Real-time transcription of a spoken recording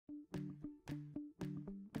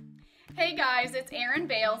Hey guys, it's Erin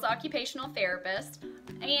Bales, occupational therapist,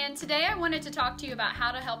 and today I wanted to talk to you about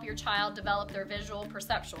how to help your child develop their visual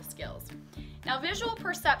perceptual skills. Now, visual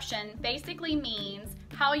perception basically means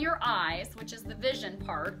how your eyes, which is the vision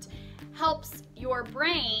part, helps your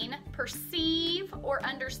brain perceive or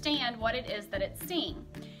understand what it is that it's seeing.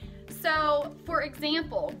 So, for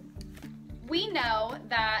example, we know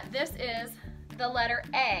that this is the letter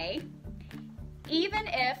A. Even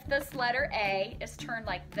if this letter A is turned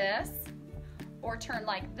like this, or turned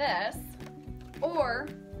like this, or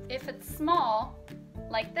if it's small,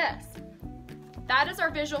 like this. That is our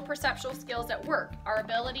visual perceptual skills at work, our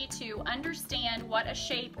ability to understand what a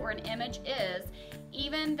shape or an image is,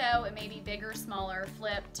 even though it may be bigger, smaller,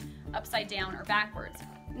 flipped, upside down, or backwards.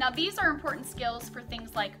 Now, these are important skills for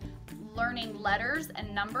things like learning letters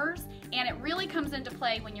and numbers, and it really comes into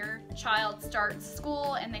play when your child starts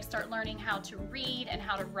school and they start learning how to read and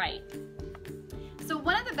how to write. So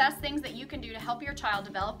one of the best things that you can do to help your child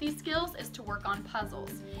develop these skills is to work on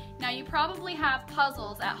puzzles. Now, you probably have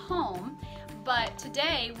puzzles at home, but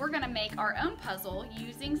today we're going to make our own puzzle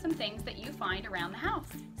using some things that you find around the house.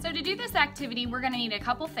 So to do this activity, we're going to need a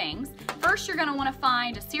couple things. First, you're going to want to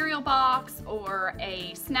find a cereal box or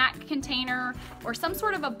a snack container or some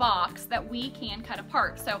sort of a box that we can cut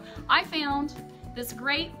apart. So I found this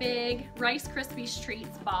great big Rice Krispies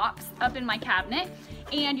Treats box up in my cabinet,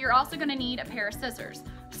 and you're also going to need a pair of scissors.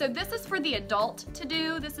 So this is for the adult to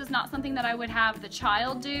do. This is not something that I would have the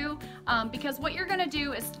child do, because what you're going to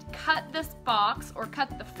do is cut this box, or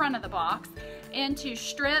cut the front of the box, into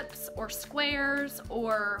strips or squares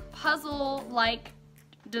or puzzle-like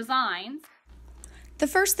designs. The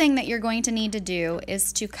first thing that you're going to need to do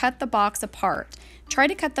is to cut the box apart. Try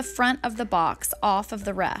to cut the front of the box off of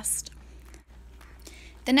the rest.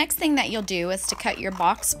 The next thing that you'll do is to cut your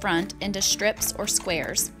box front into strips or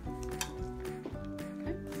squares.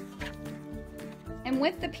 And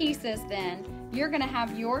with the pieces then, you're going to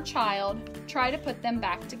have your child try to put them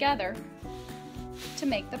back together to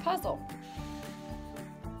make the puzzle.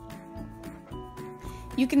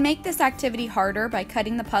 You can make this activity harder by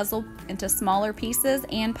cutting the puzzle into smaller pieces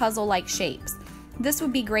and puzzle-like shapes. This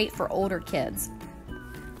would be great for older kids.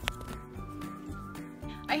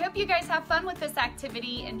 I hope you guys have fun with this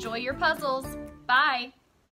activity. Enjoy your puzzles. Bye!